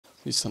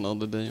It's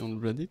another day on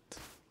Reddit.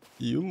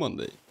 You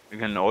Monday.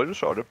 Vilken oj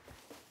sa du?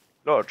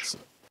 Lörd.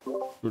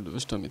 Borde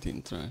förstå mitt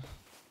intro här.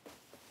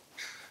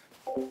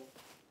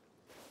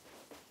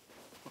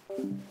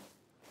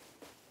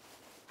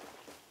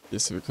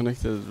 Yes, we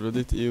connected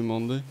Reddit EU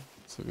Monday.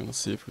 So we're gonna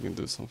see if we can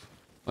do some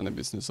funny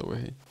business over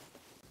here.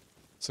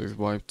 So it's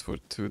wiped for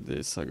 2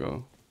 days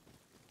ago.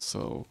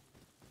 So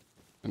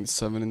when it's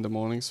 7 in the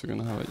morning, so we're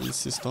gonna have an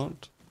easy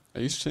start. I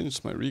just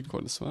changed my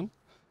recoil as well.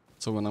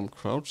 So when I'm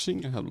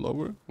crouching, I have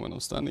lower. When I'm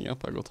standing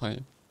up, I got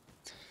higher.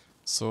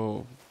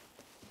 So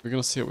we're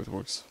gonna see how it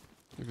works,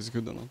 if it's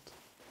good or not.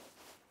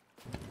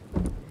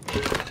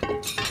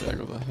 Okay, I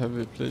got a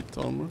heavy plate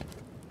armor.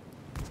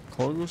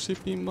 Cargo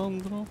ship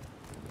inbound, bro.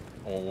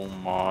 Oh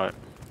my.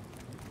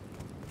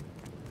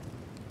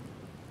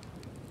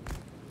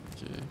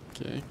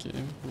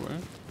 Okay,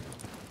 where?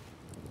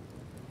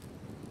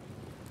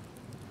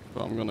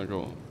 So I'm gonna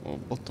go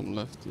bottom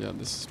left. Yeah,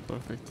 this is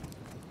perfect.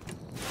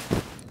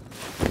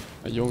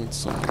 I yoinked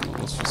someone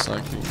I was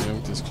recycling, I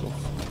yoinked his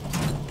cloth.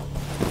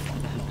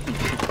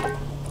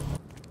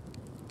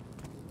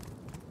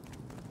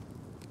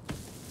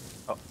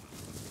 Oh.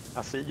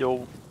 I see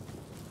you.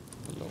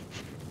 Hello.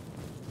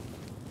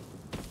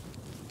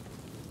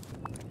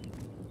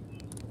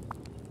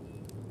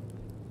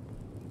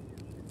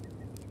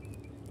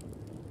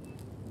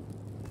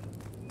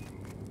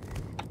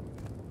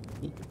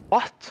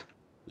 What?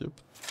 Yep.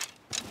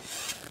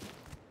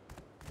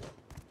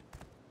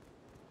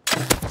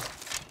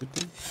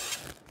 Hitting.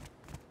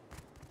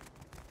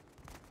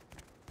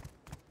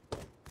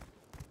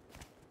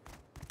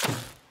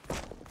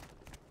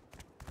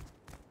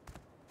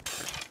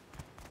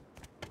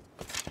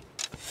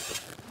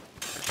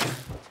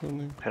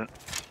 Running.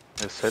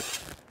 That's it.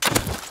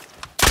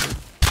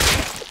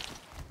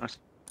 Nice.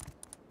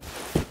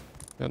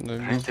 Yeah, no, I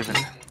ain't even.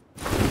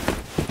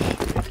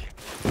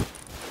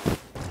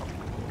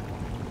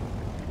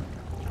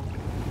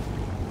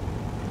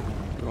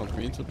 You want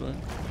me to drive?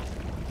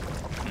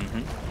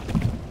 Mm-hmm.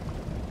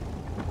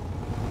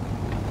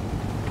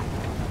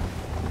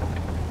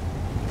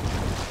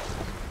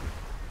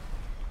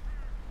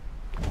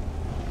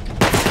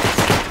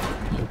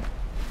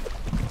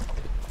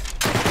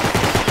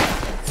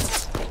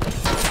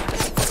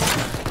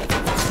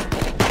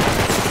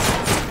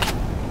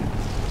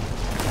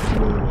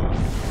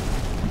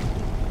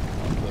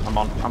 I'm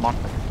on. I'm not.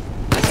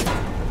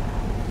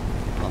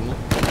 I'm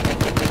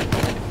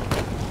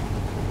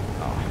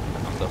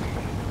done.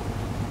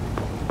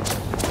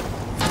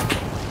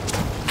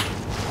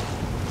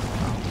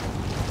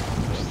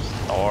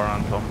 Star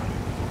han kommer.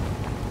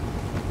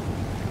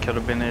 Could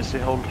have been easy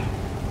hold.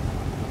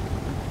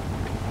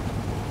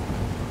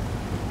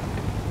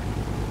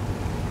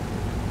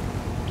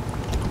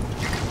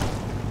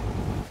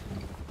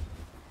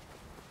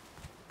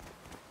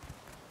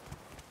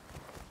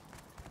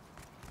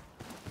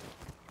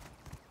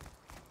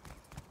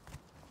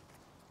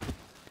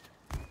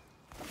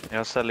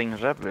 Yeah, selling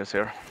Revis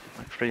here,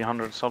 like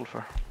 300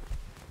 sulfur.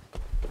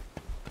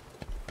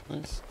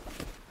 Nice.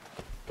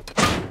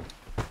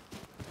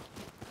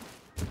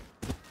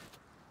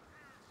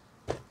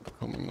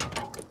 Coming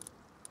now.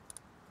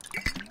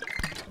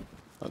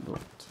 I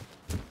dropped.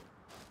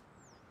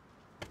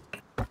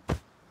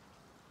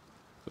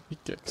 The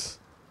pickaxe.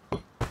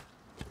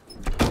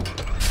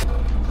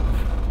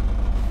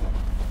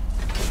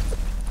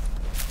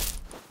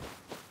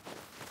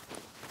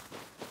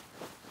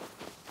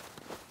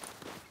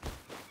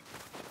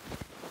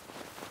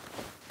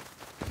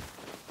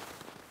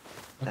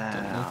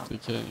 Not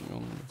decaying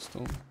on the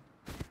stone.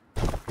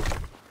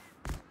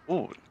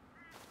 Oh,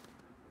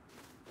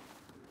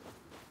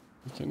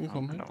 Can you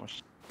come here?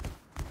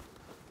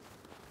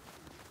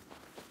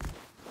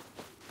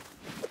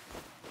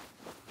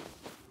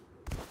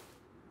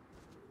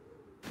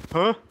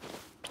 Huh?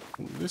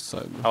 On this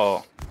side.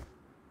 Oh.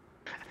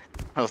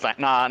 I was like,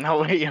 nah,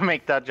 no way you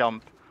make that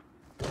jump.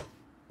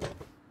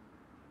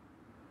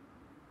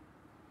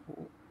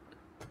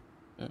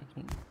 Yeah, I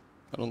can.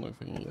 I don't know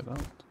if I can get out.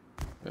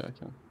 Yeah, I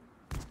can.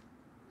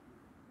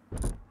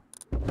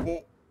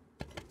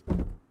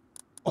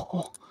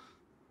 Oh.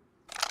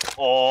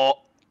 Oh.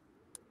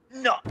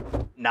 No.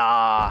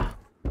 Nah.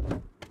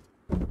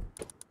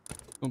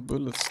 No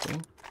bullets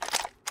though.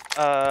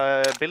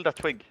 Build a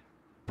twig.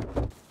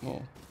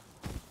 No.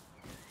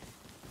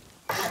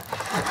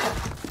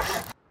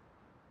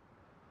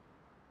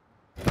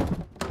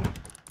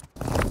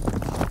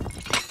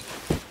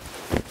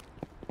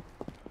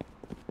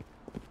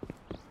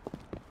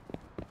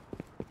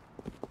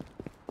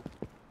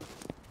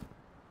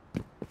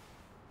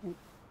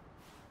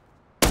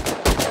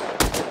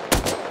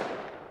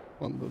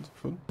 One dead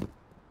full.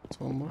 It's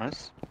one more.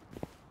 Nice.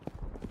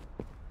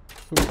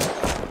 Full.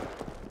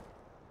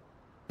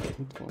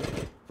 Good one.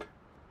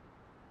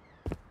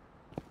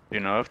 Do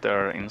you know if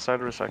they're inside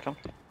recycle?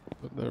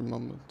 But they're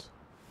mammoth.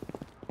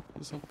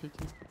 He's not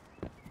picking.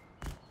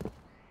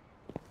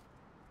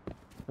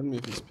 Tell me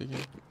if he's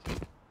picking.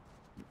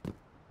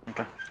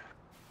 Okay.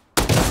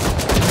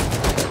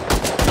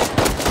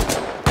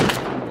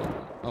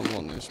 I'm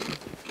one HP.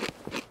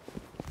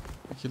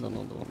 kill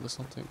another one, there's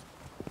something.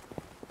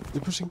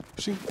 They're pushing.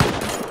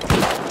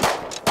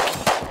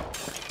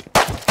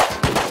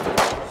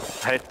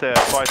 I hit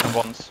twice and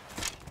once.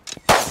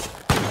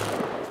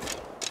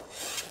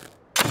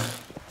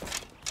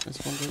 There's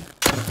one there.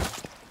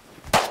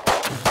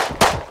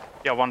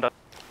 Yeah, one dead.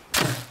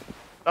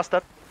 That's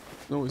that.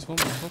 No, it's one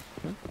on top,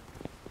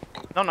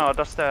 right? No,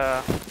 that's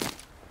the...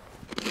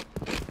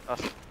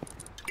 That's...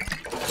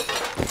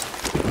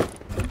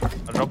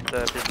 I dropped the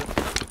people.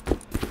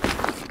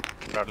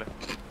 Bradley.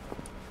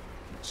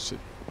 Shit.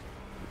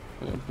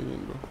 I'm jumping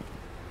in, bro.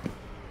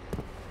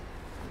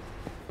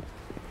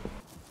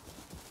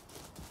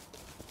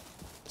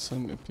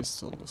 Send me a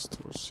pistol or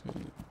storage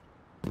here.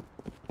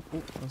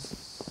 Oh,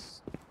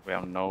 that's... We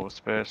have no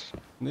space.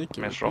 Naked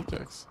with Miss Rob.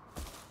 pickaxe.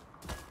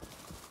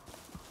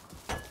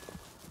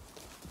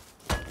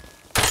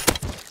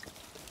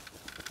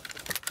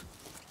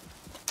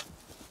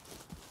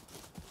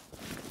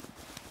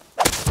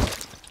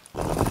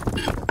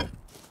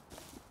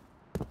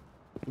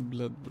 You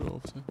bled,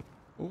 bro, after.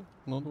 Oh,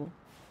 another one.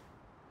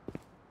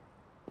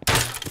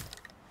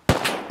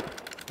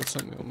 Got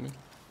something on me.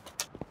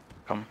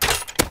 Come.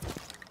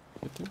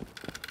 Hit him.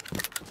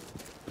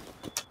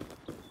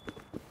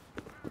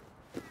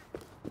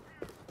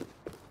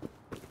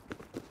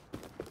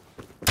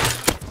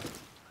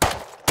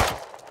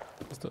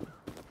 What's that?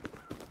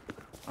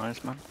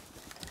 Nice, man.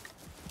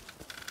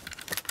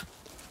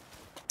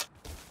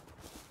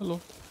 Hello.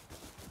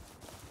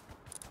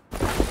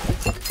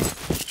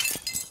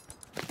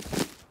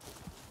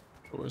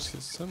 Where's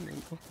his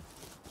sending, bro?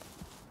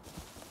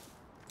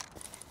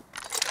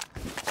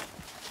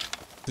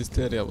 This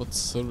area, what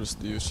servers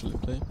do you usually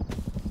play?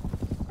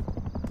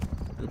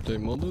 You play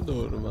modded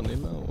or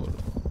vanilla or?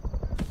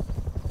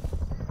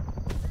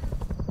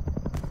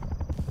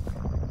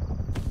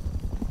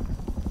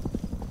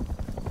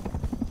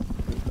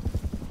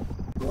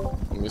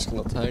 I'm just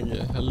gonna tag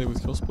Heli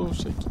with crossbow,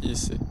 check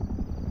easy.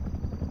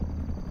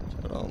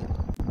 Around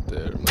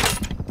there, man.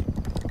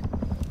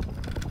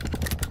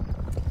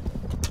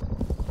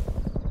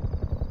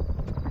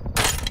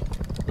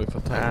 If I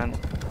tag. And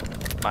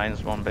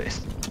mine's one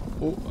base.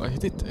 Oh, I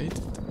hit it,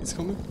 It's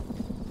coming.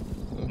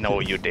 Okay.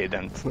 No, you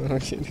didn't. I'm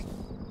kidding.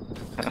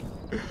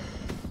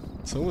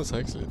 Someone's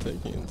actually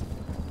taking it.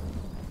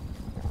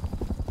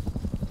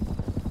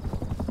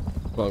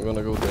 Well, I'm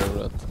gonna go there,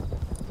 rat.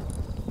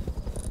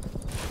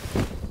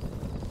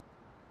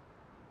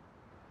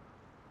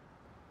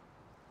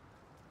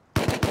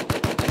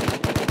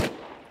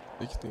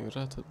 Getting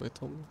ratted by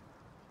Tommy.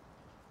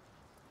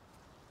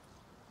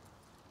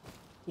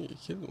 You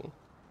killed one.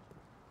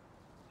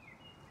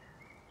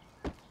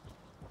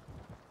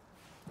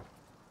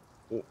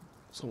 Oh,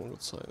 someone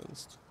got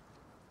silenced.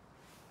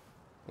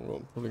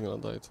 I'm probably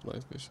gonna die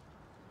tonight, bitch.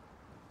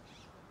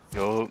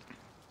 Yo. Here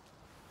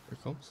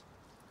it comes.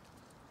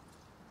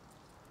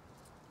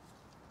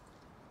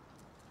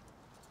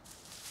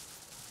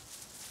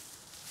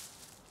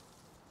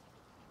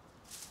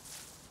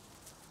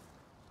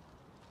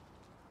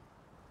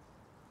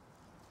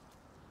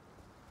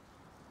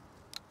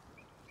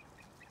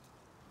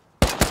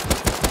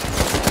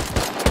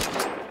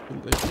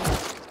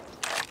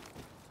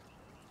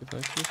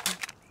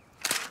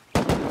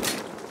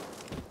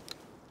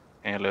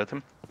 Can you loot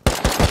him?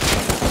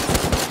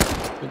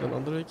 Kill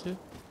another AK.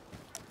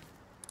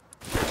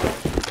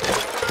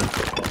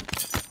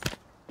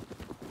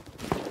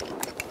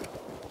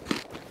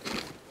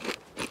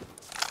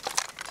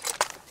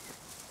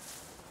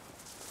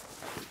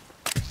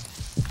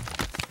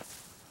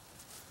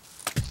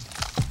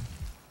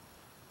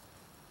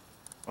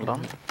 Hold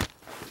on.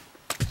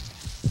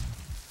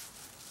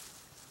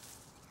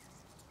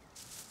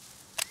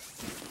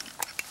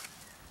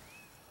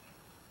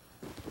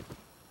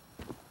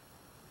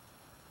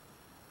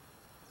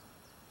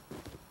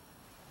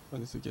 I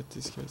need to get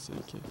this guy's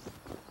AK.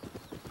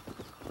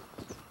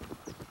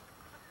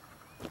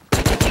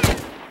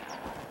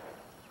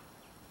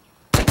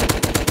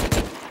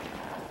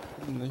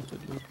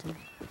 Naked looter.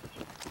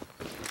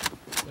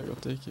 I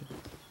got AK.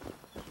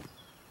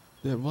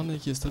 Yeah, one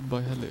AK is dead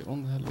by heli,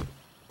 on heli.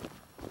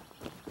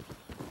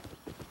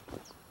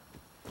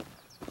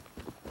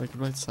 Like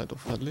right side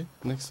of heli,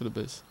 next to the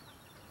base.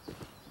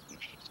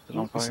 Still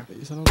on fire.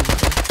 He's another guy.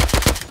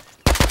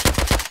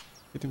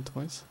 Hit him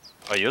twice.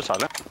 Oh, you saw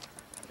it?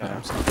 Yeah,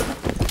 I'm sorry.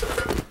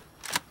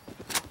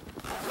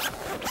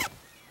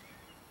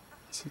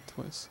 He's hit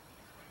twice.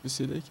 You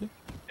see the AK?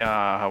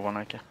 Yeah, I have one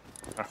AK.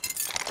 I have.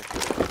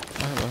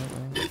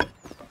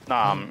 No,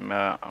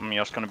 I'm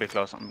just gonna be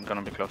close. I'm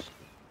gonna be close.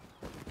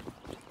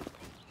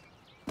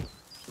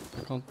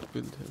 I can't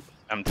build here.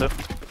 M2.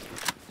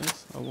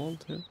 Yes, I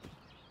want here.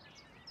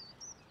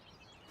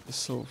 It's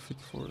so thick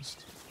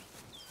forest.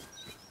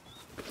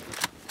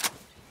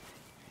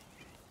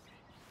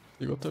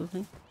 You got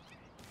everything?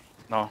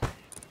 No,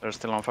 they're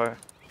still on fire.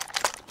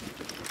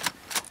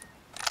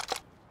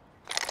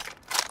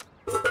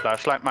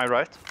 Flashlight my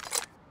right.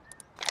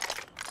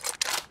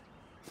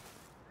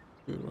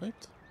 You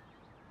right?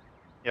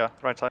 Yeah,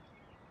 right side.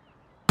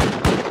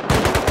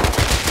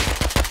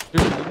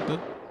 Here, dead.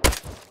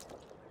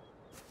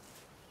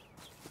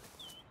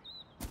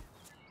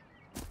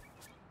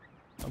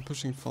 I'm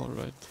pushing far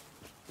right.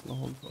 I'll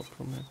hold up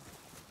from here.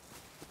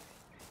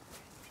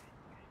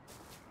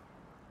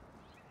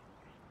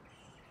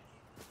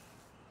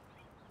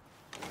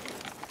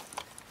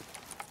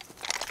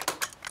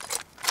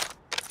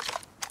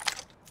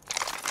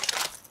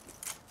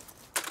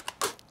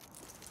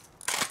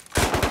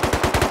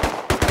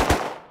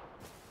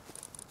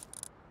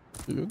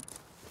 You good?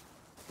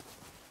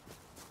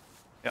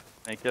 Yeah,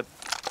 naked.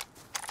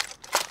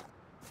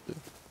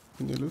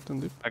 Can you loot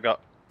and dip? I got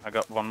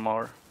one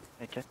more.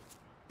 Okay.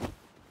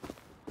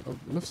 Oh,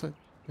 left side.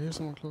 I hear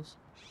someone close.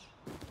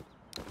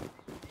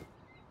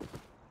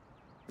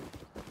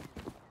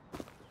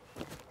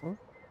 What?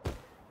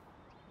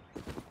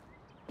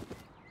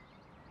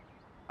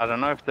 I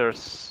don't know if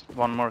there's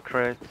one more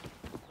crate.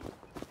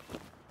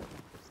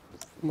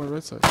 My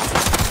right side. I'm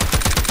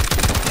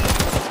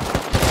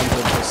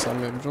dead to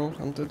Sammy, bro.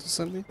 I'm dead to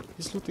Sammy.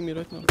 He's looting me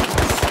right now.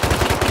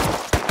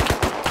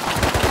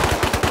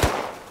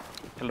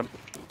 Kill him.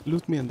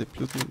 Loot me and dip,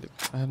 loot me and dip.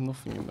 I have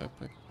nothing in my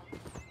backpack.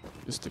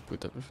 Just dip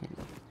with everything.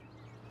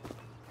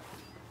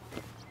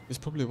 There's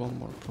probably one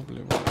more,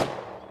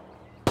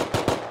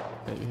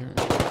 Yeah, you hear it.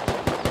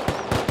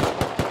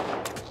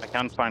 I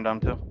can't find them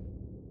too.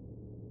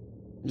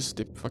 Just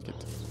dip, fuck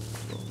it.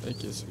 Bro,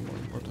 AK is more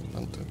important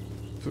than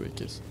two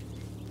AKs.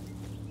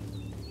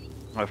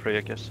 I have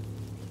 3 AKs.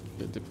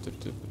 Yeah, dip.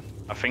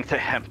 I think they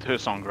have 2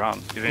 on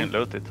ground. You didn't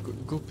loot it.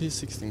 Go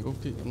P16, go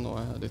P... No,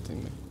 I had it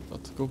in me.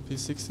 But go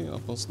P16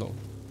 up on snow.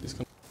 This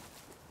can...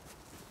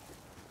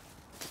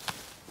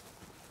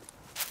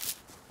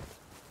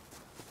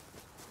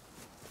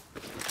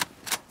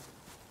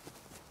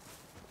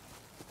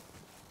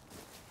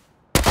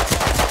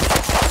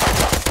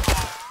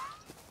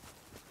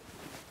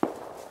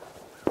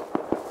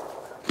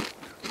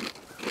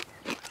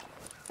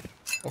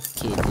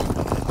 Okay, good.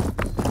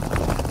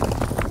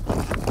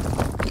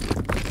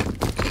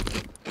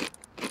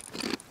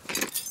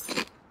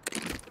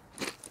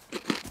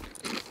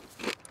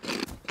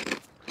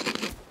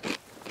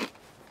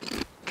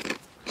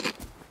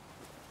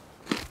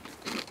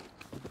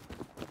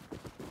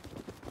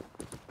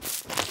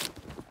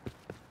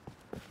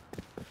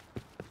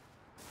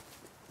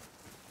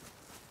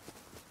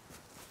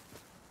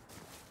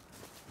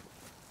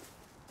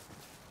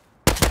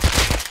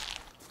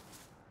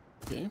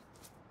 Okay.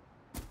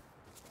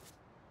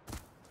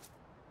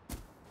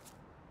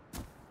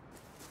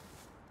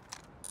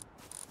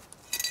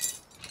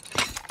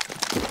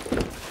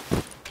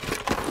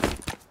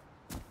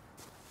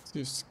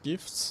 Use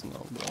gifts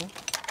now, bro.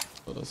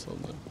 But that's all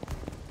there.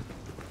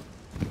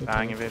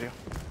 Bang video.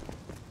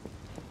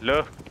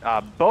 Look,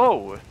 a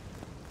bow!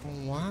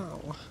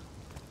 Wow.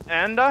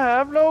 And I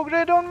have low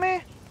grade on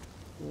me?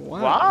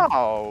 Wow.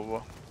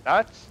 Wow!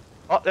 That's...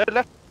 Oh, they're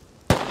left.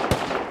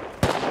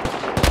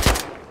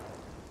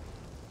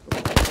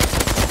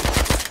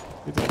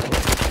 He didn't go.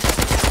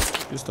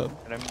 He's dead.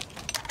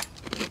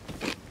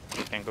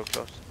 Can't go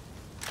close.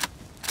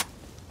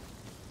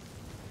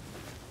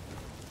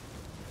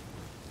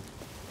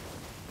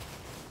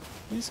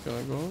 He's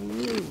gonna go on the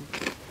roof.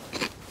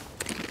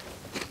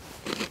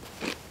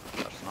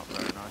 That's not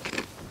very nice.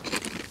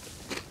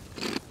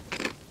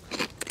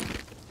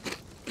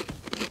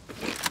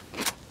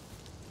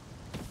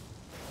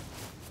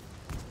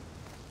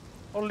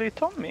 Only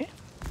Tommy?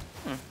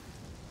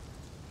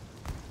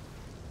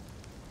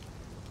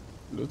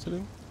 Looted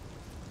him?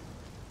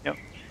 Yep.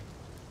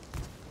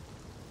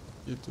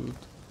 You dude.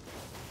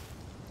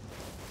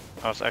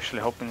 I was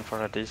actually hoping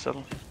for a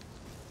diesel.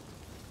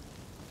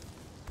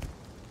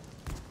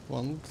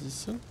 One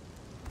diesel?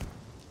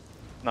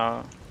 No,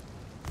 I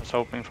was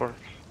hoping for it.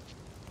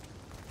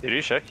 Did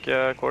you check,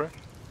 Corey?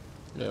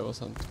 Yeah, it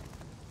was empty.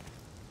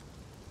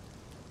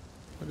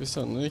 But his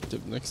son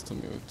naked next to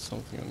me with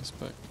something on his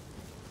back.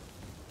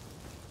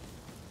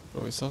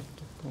 Bro, he's out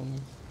on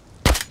it.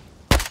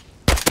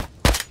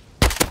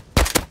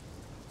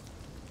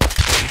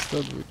 He's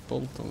dead with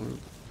bolt on roof.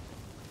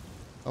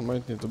 I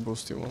might need to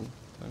boost you one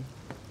time.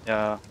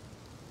 Yeah.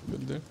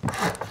 Good there.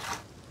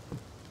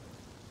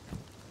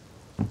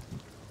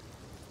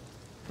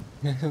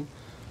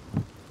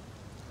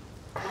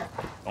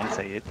 Don't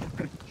say it.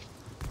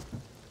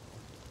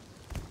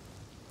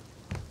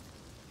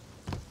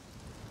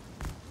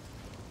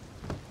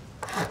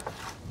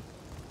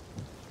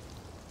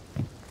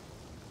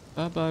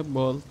 Bye bye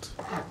bolt.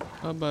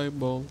 Bye bye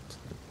bolt.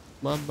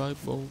 Bye bye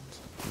bolt.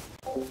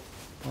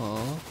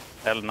 Aww.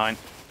 L9.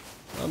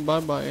 Bye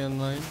bye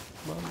N9.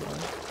 Bye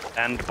bye.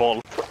 And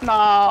bolt.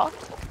 Nah!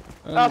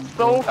 That's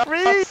so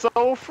free! That's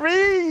so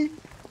free!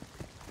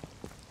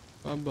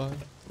 Bye bye.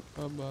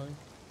 Bye bye.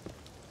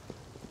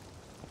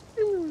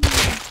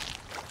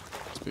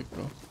 Speak,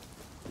 bro.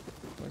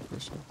 My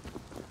question.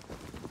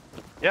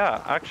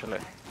 Yeah, actually.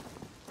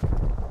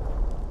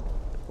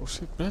 Oh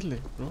shit,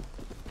 Bradley, bro.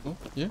 No?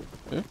 Yeah?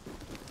 Yeah?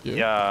 Yeah?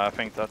 Yeah, I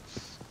think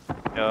that's...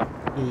 Yeah,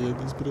 Yeah,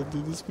 this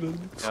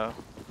Bradley. yeah.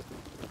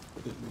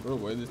 Bro,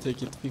 why did it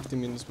take it 50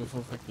 minutes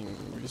before fucking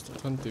restart?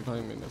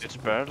 25 minutes. It's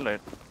barely.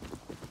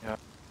 Yeah.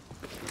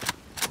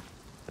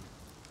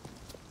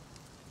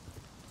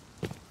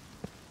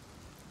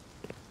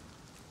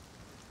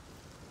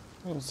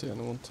 I don't see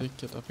anyone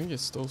take it. I think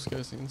it's those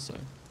guys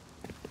inside.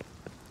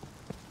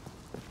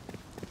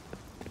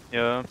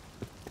 Yeah.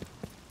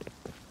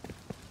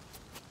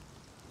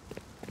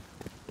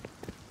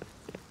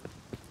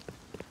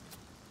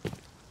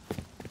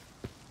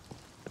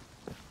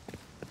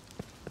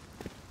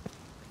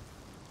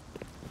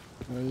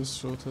 I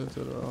just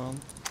rotated around.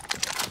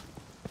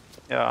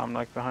 Yeah, I'm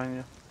like behind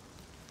you.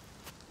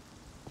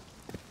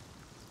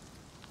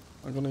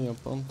 I'm gonna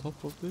jump on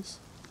top of this.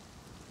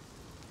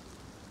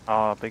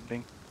 Ah, big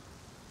thing.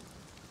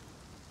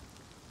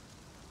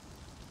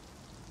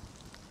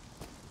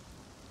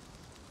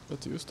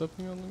 But you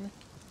stepping under me?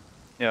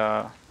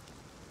 Yeah.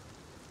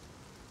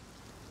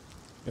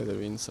 Yeah,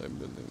 they're inside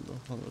building bro,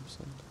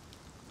 100%.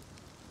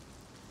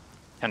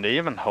 Can they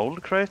even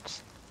hold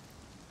crates?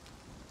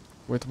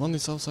 Wait, one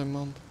is outside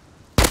mount.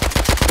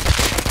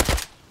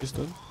 He's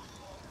dead.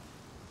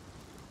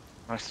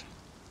 Nice.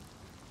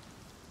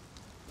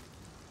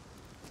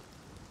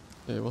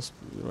 Yeah, he was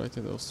right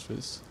in those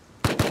trees.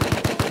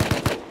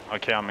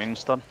 Okay, I'm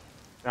insta.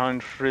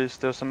 Behind trees,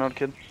 there's another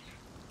kid.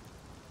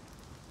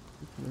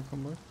 Can you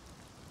come back?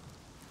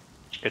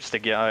 It's the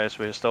guys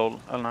we stole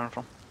L9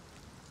 from.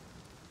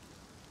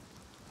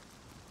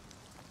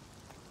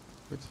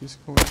 Wait, he's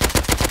going.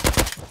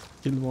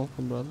 Killed one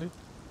from Bradley.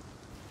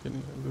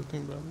 Killing and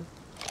looting Bradley.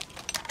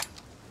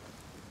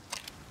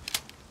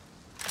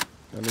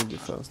 I need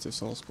defense, this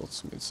someone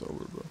spots me, it's over,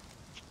 bro.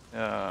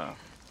 Yeah.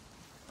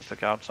 I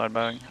took outside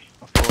bag,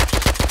 of course.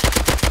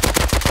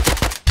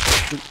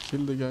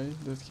 Kill the guy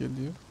that killed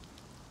you.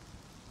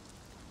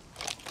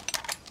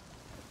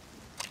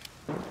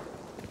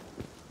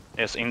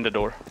 Yes, in the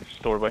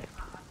doorway.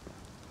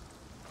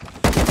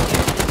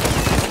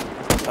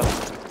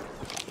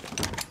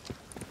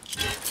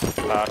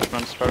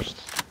 Attachments first.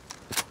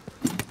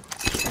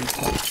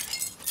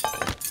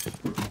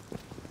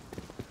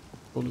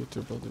 Hold it to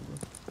your body, bro.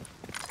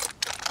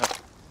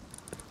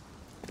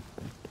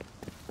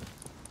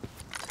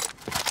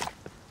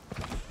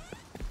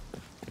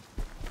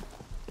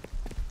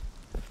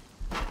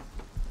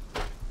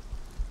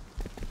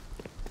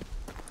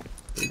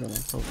 You're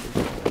gonna top it.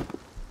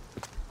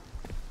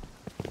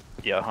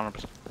 Yeah,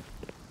 100%.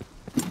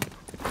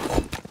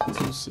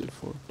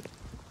 2C4.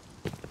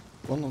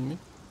 One on me.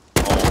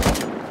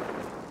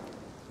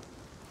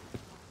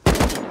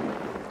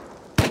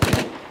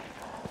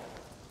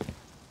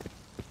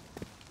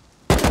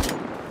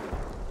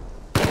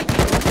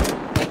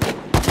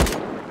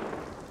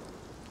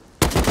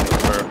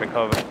 Perfect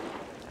cover.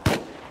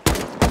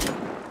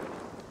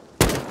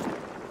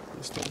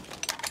 He's dead.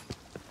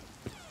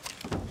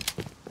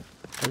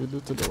 Have you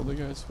looted the other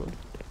guys well?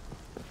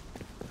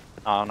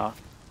 Oh no.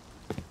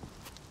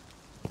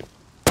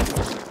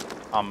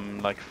 I'm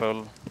like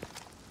full.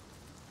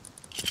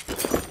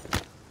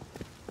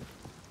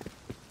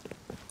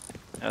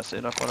 Yeah, I see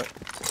that for it.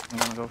 I'm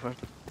gonna go for it.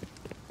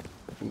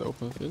 In the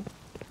open field?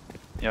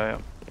 Yeah,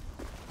 yeah.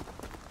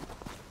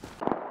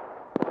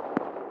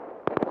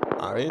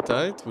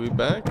 Alright, we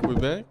back.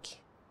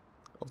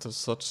 After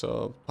such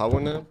a power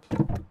nap,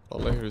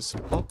 all I hear is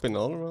popping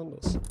all around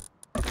us.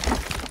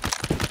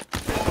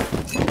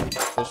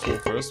 First thing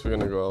first, we're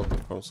gonna go out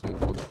and farm some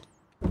wood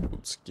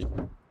ski.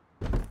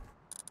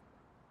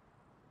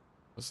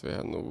 Because we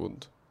have no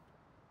wood.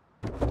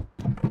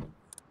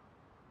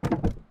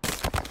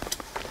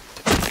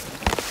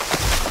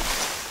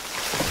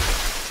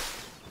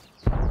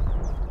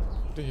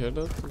 Did you hear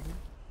that?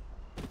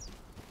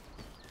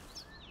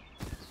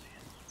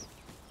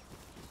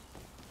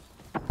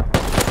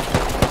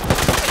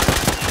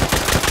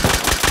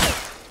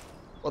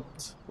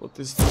 What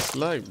is this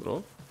lag,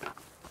 bro?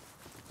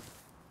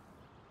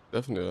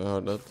 Definitely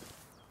heard that.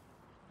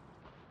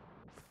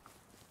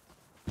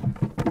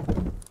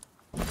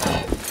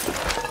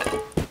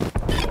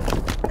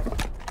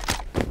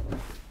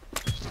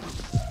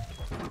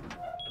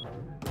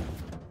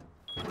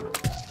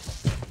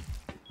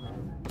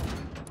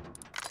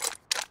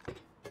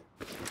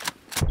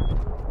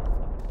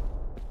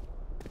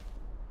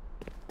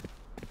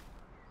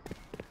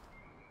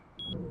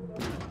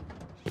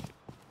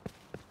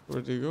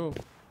 Where'd he go?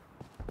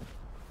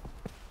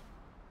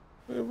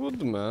 Where would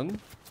the man?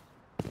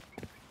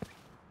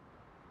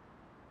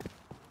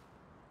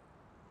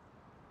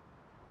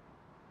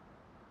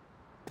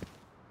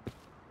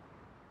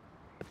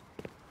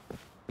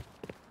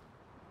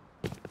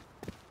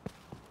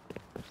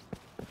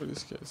 Where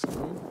this guy's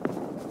going?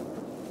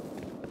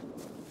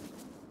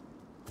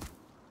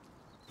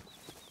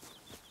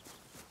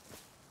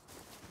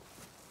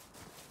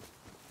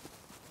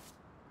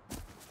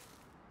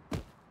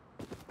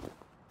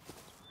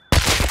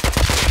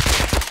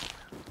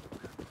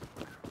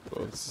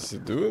 What is he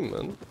doing,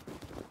 man?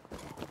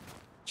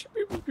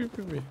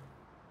 Chippy.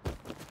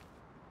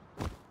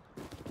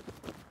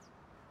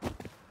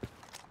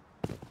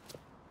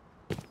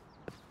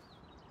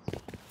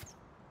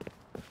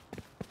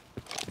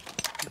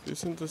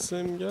 isn't the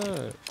same guy.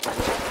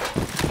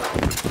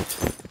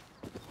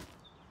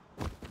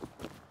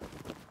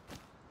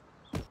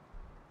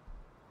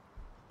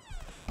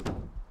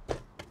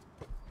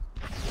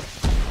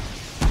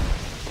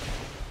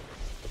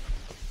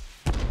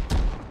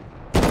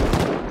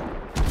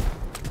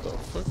 The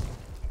fuck?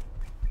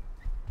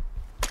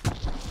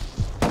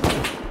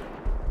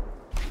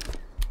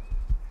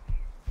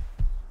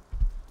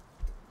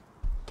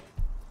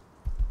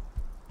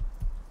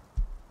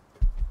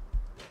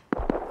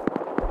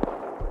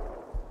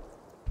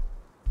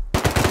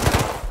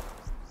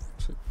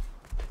 Shit.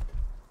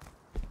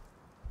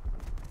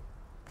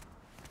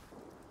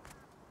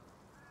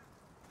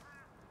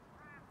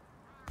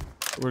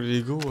 Where did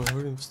he go? I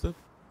heard him step.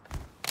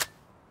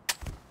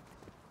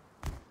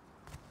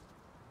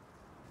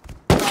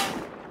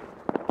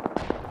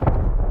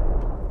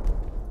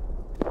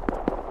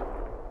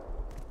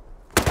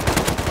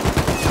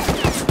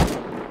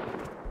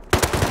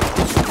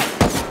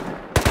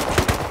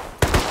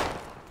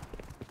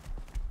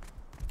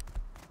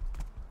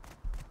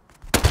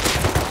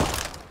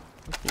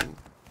 Fucking.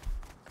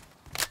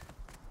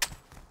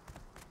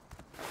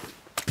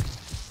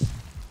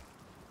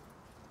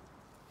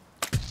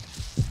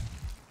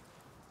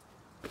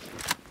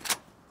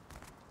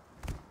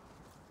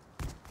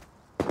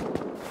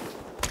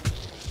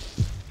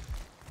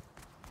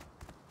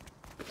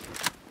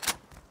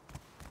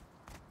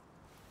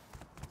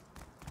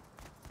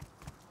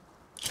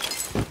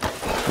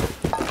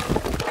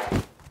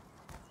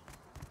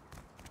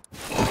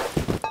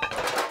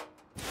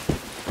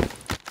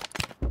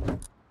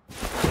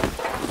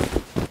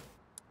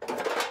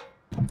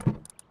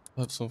 I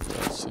have something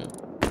else, yeah.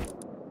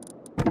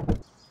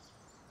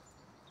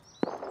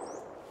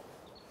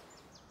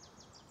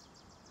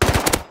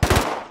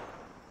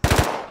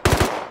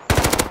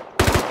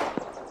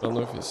 I don't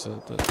know if he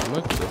said that. He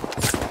might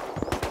have.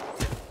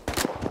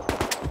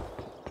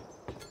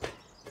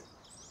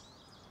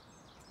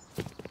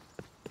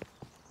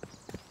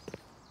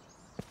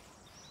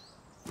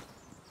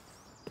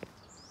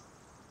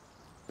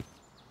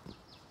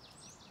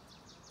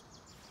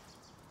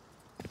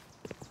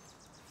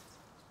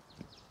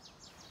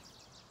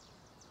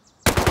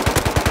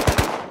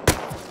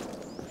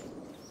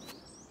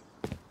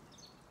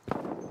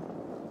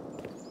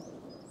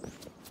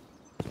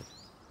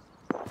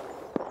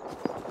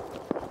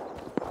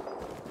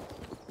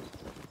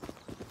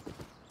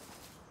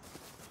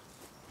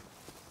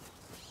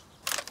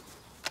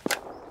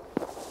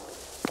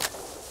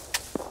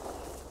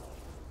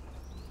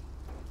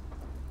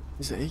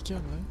 Is it AK,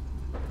 right?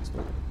 It's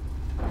not.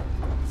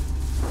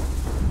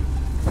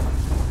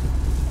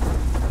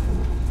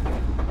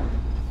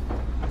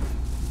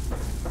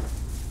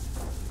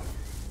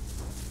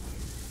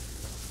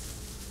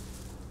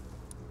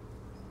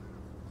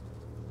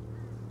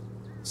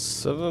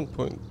 Seven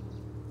point.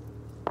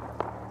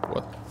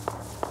 What?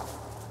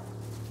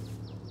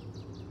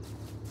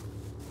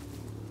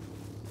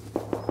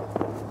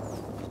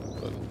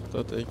 Well,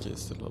 that AK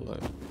is still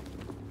alive.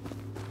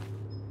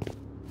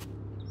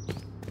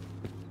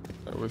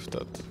 I whiffed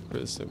that.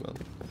 Crazy, man.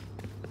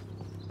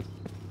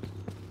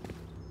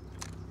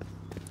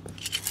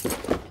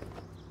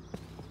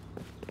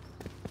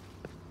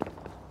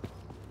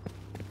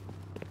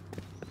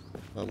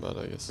 Not bad,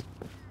 I guess.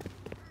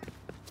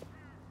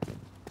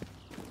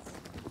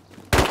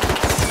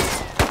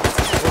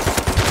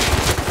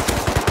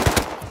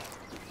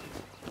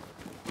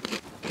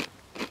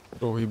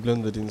 Oh, he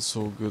blended in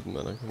so good,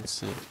 man. I couldn't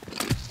see.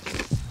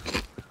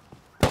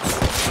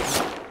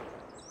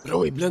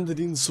 Bro, he blended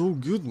in so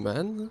good,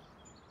 man.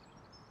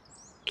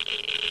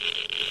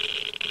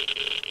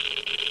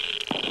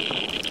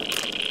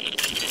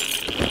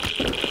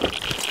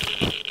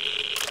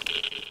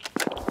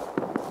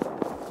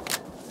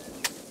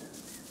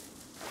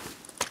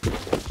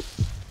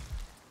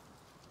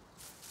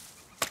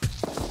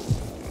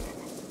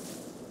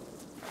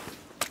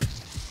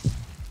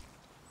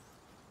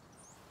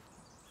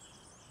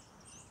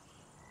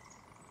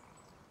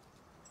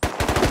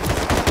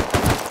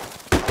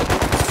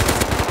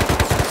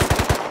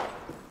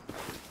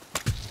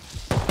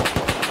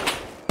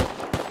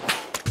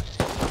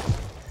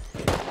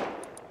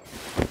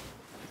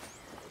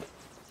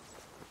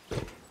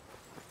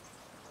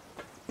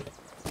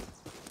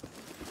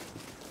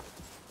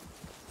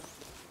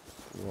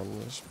 One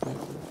less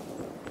paper.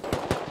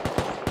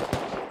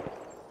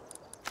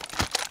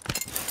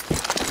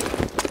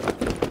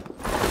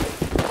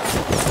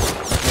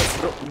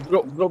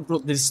 Bro,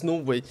 there's no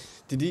way.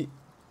 Did he?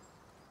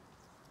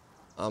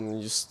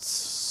 I'm just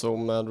so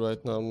mad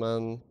right now,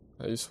 man.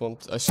 I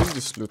should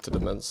just loot the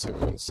men's and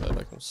go inside,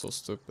 like I'm so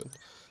stupid.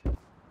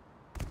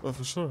 But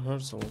for sure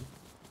heard someone.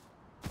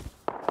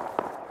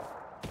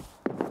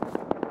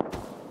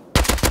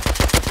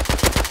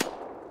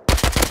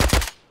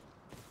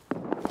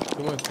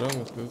 You might run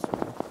with loot.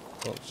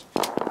 Watch.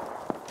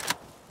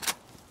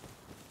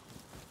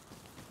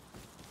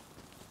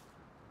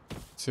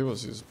 He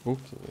was just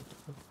booking it.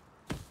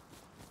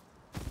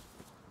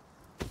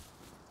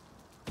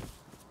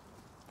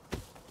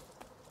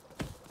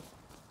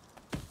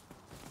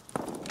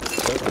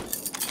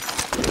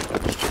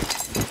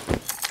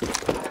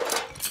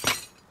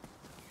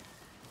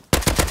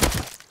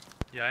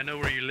 Yeah, I know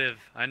where you live.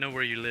 I know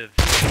where you live.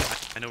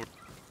 I know.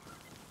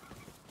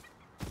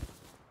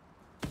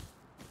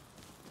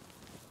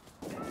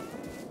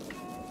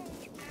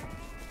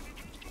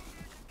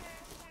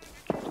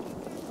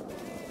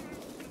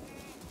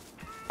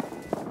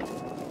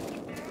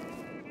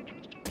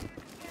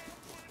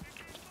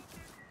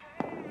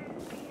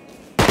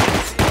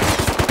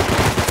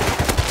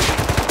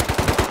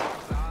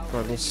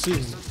 I don't see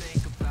him.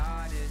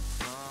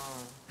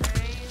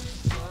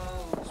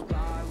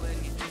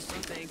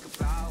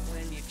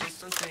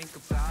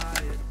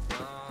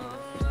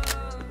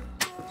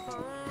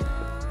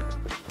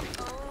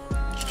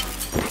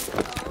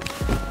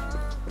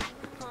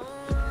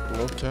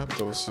 No cap,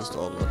 that was just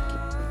all lucky.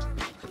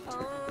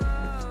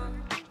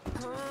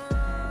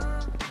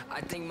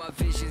 I think my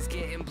vision's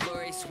getting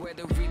blurry. Swear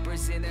the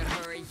Reaper's in a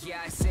hurry.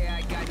 Yeah, I say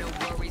I got no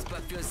worries,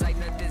 but feels like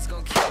nothing's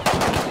gonna kill me.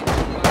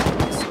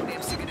 So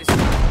damn sick of this. Just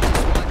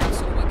one up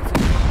so I can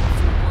feel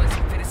few ones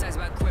and fantasize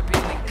about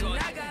gripping the gun.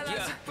 I got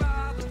lots of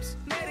problems,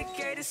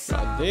 medicated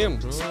God damn,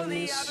 bro, I'm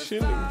just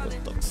chilling. What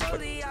the fuck?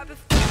 I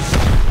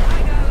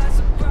got lots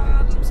of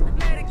problems,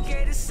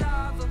 medicated,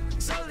 solve them.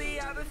 Slowly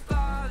I've been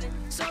falling,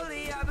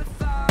 slowly I've been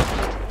falling.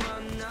 No,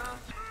 no.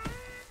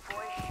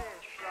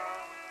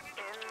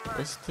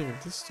 What's the thing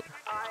of this stuff?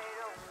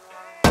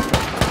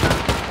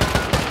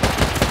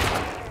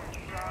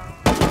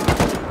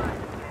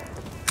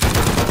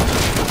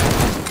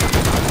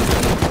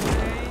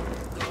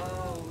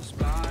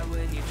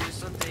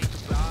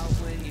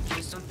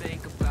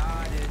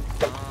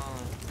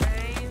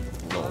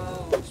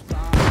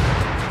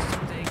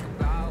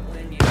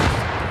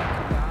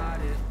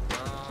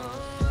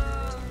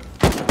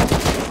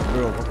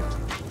 Bro,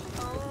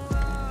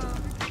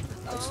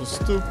 I'm so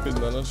stupid,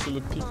 man. I should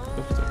have peeked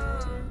better.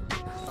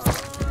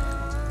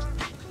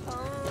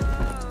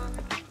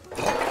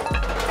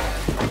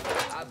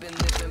 I've been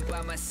living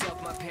by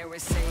myself, my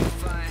parents say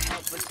find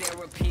help, but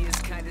therapy is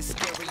kinda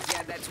scary,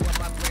 yeah, that's what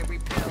my brain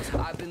repels.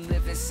 I've been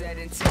living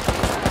sedentary,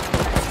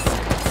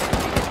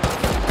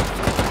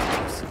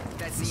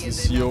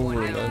 This is your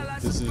world, man.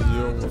 This is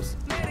your world.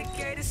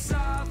 medicated,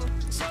 solve them.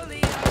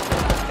 Slowly I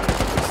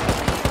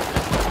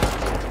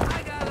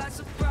got lots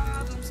of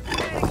problems,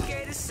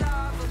 medicated,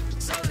 solve them.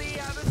 Slowly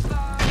I've been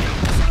falling,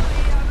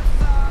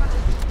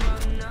 no,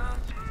 no.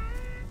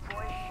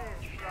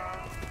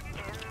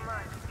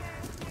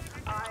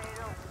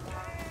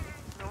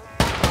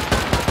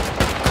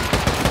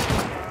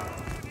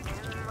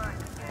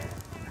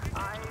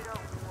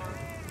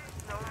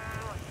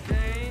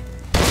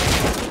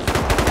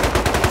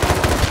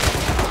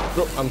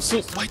 Bro,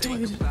 why do I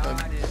get it?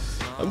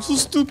 I'm so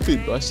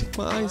stupid, bro. I checked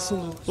my eyes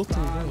on the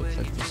bottom right,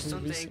 like for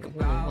some reason. I don't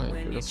know why.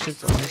 I just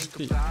checked on HP.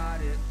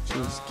 She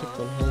just kept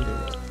on holding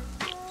it.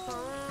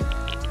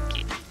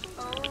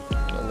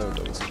 I know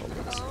that was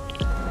comments.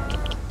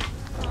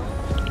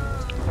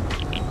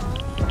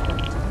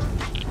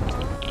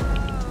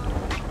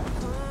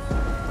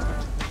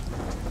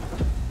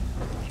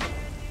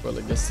 Well,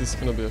 I guess this is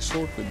gonna be a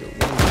short video. 1,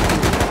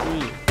 2,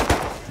 3.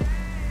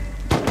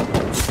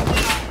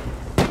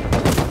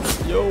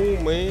 Yo,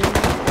 man.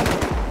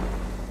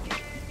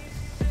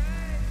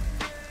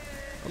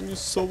 I'm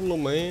just solo,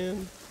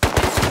 man.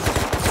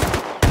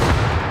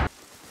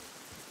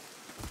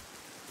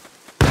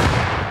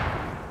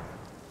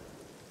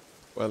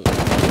 Well,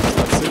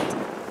 that's it.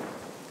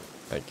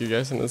 Thank you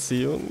guys, and I'll see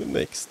you on the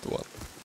next one.